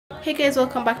Hey guys,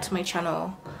 welcome back to my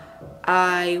channel.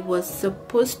 I was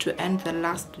supposed to end the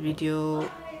last video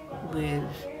with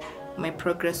my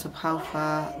progress of how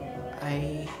far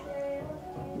I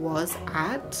was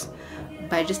at,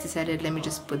 but I just decided let me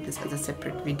just put this as a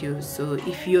separate video. So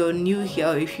if you're new here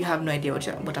or if you have no idea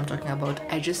what I'm talking about,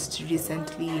 I just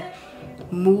recently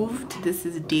moved. This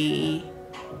is day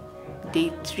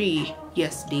 3.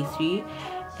 Yes, day 3,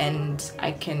 and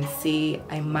I can say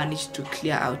I managed to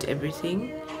clear out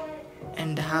everything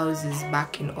and the house is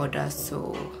back in order.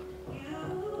 So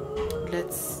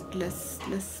let's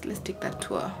take that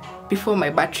tour before my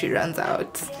battery runs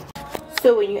out.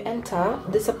 So when you enter,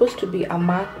 there's supposed to be a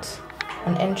mat,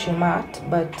 an entry mat,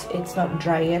 but it's not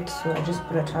dry yet, so I just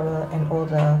put a towel and all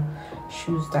the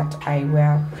shoes that I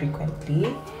wear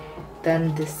frequently.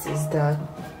 Then this is the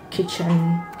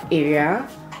kitchen area.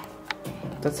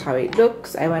 That's how it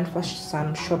looks. I went for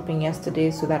some shopping yesterday,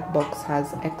 so that box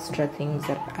has extra things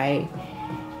that I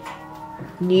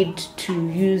need to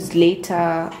use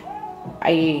later.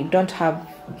 I don't have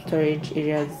storage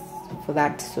areas for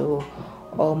that, so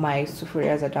all my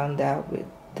sufurias are down there with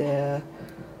the,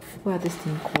 what is this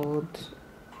thing called?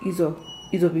 Izo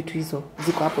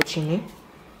ziko hapo chini.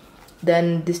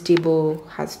 Then this table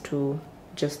has to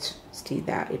just stay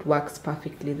there. It works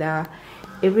perfectly there.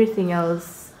 Everything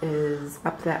else is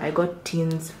up there. I got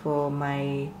tins for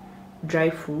my dry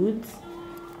foods.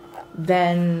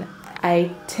 Then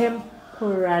I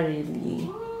temporarily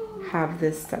have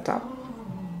this set up.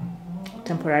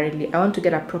 Temporarily, I want to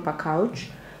get a proper couch,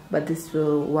 but this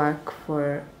will work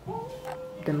for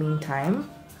the meantime.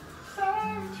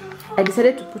 I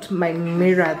decided to put my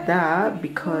mirror there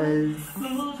because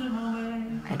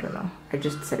I don't know, I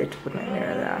just decided to put my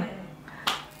mirror there.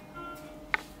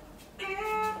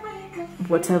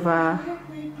 Whatever,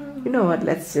 you know what,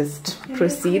 let's just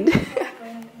proceed.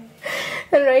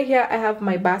 And right here I have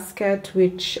my basket,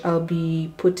 which I'll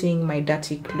be putting my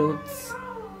dirty clothes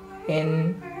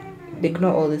in.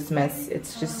 Ignore all this mess,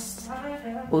 it's just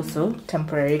also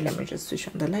temporary. Let me just switch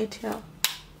on the light here.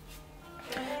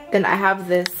 Then I have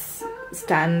this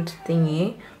stand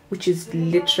thingy, which is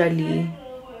literally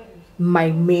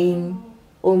my main,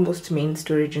 almost main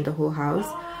storage in the whole house.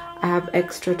 I have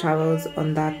extra towels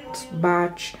on that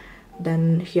batch.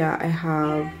 Then here I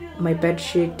have my bed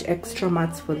sheet, extra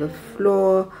mats for the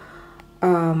floor,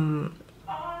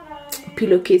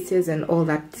 pillowcases and all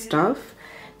that stuff.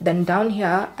 Then down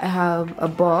here I have a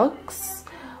box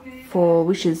for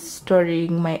which is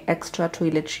storing my extra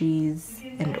toiletries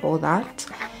and all that.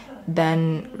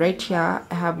 Then right here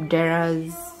I have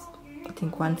Dera's, I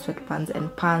think, 1 sweatpants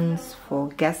and pants for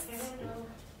guests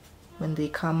when they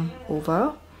come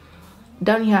over.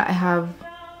 Down here I have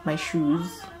my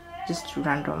shoes, just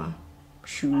random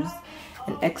shoes,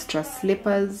 and extra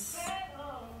slippers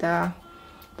there.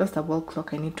 That's the wall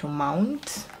clock I need to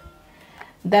mount.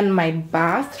 Then my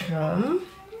bathroom,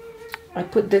 I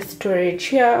put this storage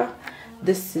here.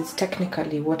 This is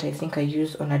technically what I think I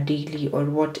use on a daily, or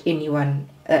what anyone,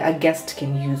 a guest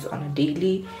can use on a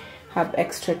daily. Have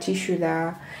extra tissue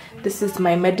there. This is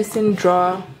my medicine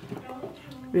drawer,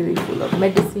 really full of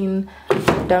medicine.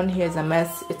 Down here is a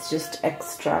mess. It's just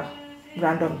extra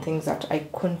random things that I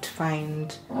couldn't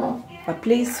find a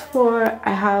place for.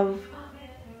 I have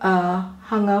a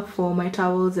hanger for my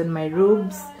towels and my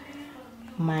robes.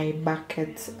 My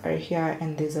buckets are here,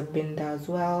 and there's a bin there as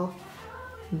well.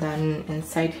 Then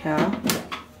inside here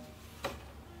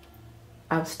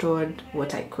I've stored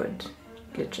what I could,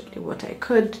 literally what I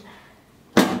could.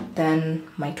 Then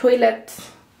my toilet,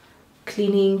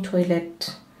 cleaning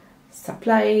toilet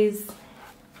supplies,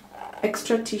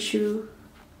 extra tissue,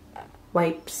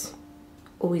 wipes.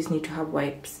 Always need to have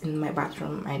wipes in my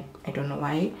bathroom. I don't know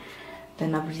why.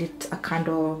 Then I've lit a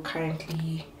candle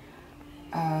currently.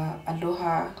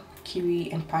 Aloha,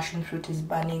 kiwi and passion fruit is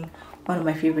burning, one of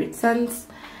my favorite scents.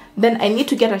 Then I need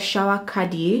to get a shower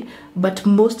caddy, but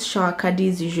most shower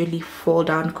caddies usually fall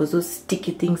down because those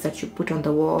sticky things that you put on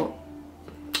the wall,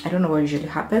 I don't know what usually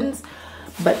happens.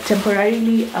 But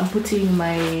temporarily I'm putting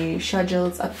my shower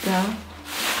gels up there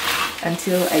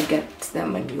until I get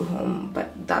them a new home.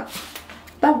 But that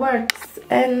works,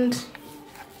 and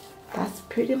that's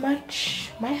pretty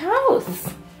much my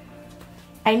house.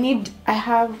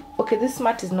 Okay, this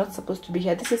mat is not supposed to be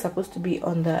here. This is supposed to be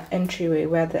on the entryway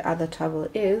where the other towel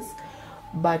is,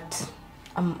 but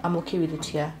I'm okay with it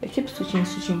here. I keep switching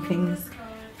things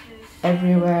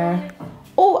everywhere.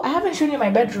 Oh, I haven't shown you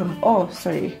my bedroom. Oh,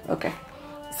 sorry. Okay,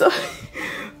 so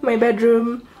my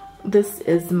bedroom, this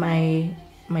is my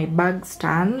bag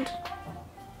stand.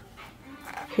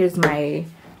 Here's my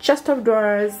chest of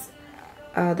drawers.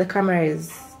 The camera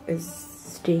is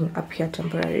staying up here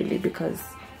temporarily because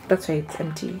that's why it's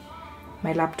empty.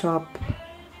 My laptop.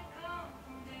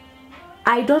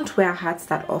 I don't wear hats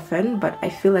that often, but I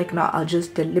feel like now I'll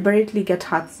just deliberately get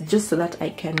hats just so that I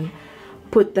can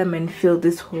put them and fill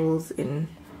these holes in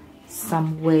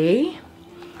some way.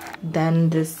 Then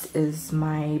this is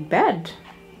my bed.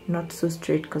 Not so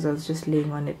straight because I was just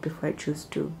laying on it before I chose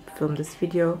to film this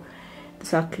video.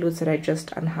 These are clothes that I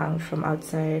just unhung from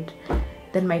outside.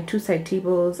 Then my 2 side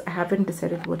tables. I haven't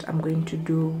decided what I'm going to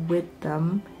do with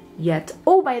them yet.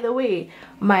 Oh, by the way,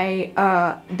 my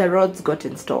the rods got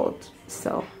installed,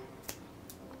 so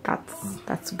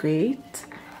that's great.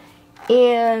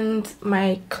 And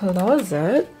my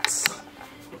closet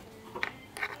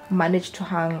managed to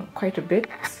hang quite a bit.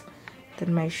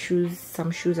 Then my shoes,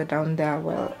 some shoes are down there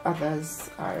while others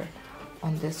are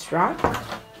on this rack.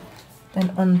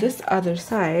 Then on this other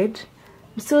side,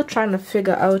 I'm still trying to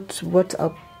figure out what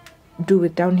I'll do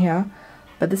with down here,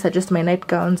 but these are just my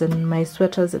nightgowns and my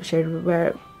sweaters which I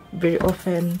wear very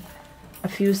often, a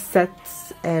few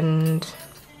sets, and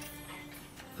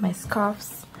my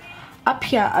scarves. Up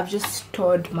here I've just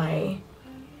stored my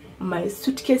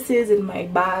suitcases and my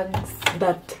bags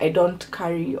that I don't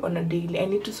carry on a daily. I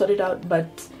need to sort it out,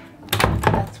 but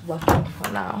that's working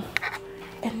for now.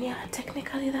 And yeah,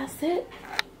 technically that's it.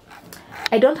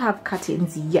 I don't have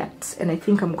curtains yet, and I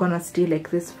think I'm gonna stay like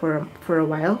this for a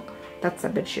while. That's a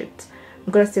bit shit.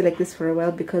 I'm gonna stay like this for a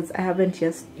while because I haven't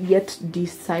yet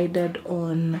decided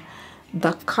on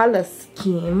the color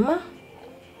scheme.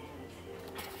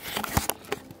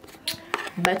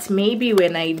 But maybe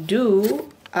when I do,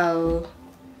 I'll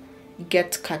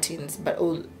get curtains. But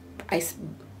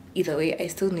either way, I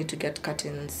still need to get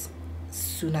curtains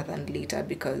sooner than later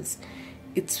because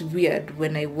it's weird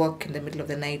when I walk in the middle of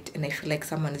the night and I feel like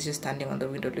someone is just standing on the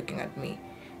window looking at me,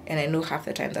 and I know half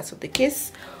the time that's not the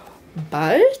case.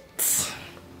 But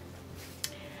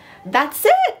that's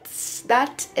it.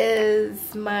 That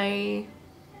is my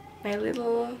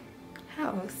little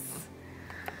house.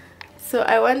 So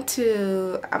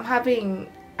I'm having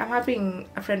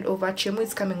a friend over. Chemu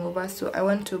is coming over, so I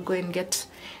want to go and get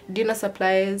dinner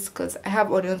supplies because I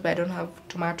have onions but I don't have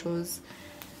tomatoes.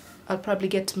 I'll probably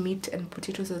get meat and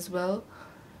potatoes as well.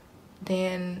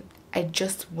 Then I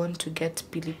just want to get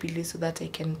pili so that I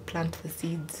can plant the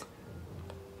seeds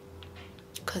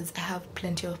because I have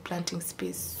plenty of planting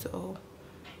space. So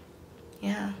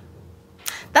yeah,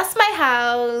 that's my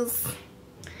house.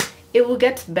 It will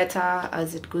get better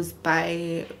as it goes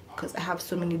by because I have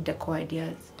so many decor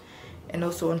ideas and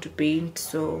also want to paint.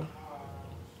 So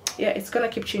yeah, it's gonna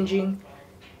keep changing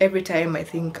every time I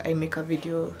think I make a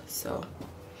video. So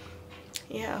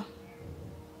yeah,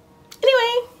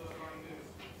 anyway,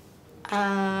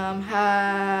 I'm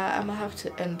gonna have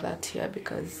to end that here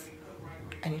because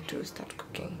I need to start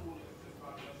cooking.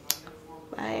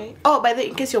 Bye. Oh, by the way,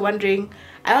 in case you're wondering,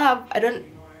 I don't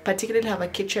particularly have a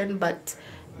kitchen, but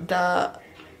I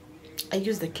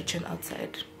use the kitchen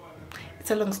outside.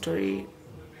 It's a long story.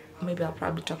 Maybe I'll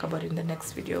probably talk about it in the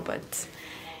next video, but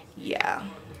yeah.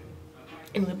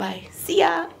 Anyway, bye. See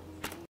ya.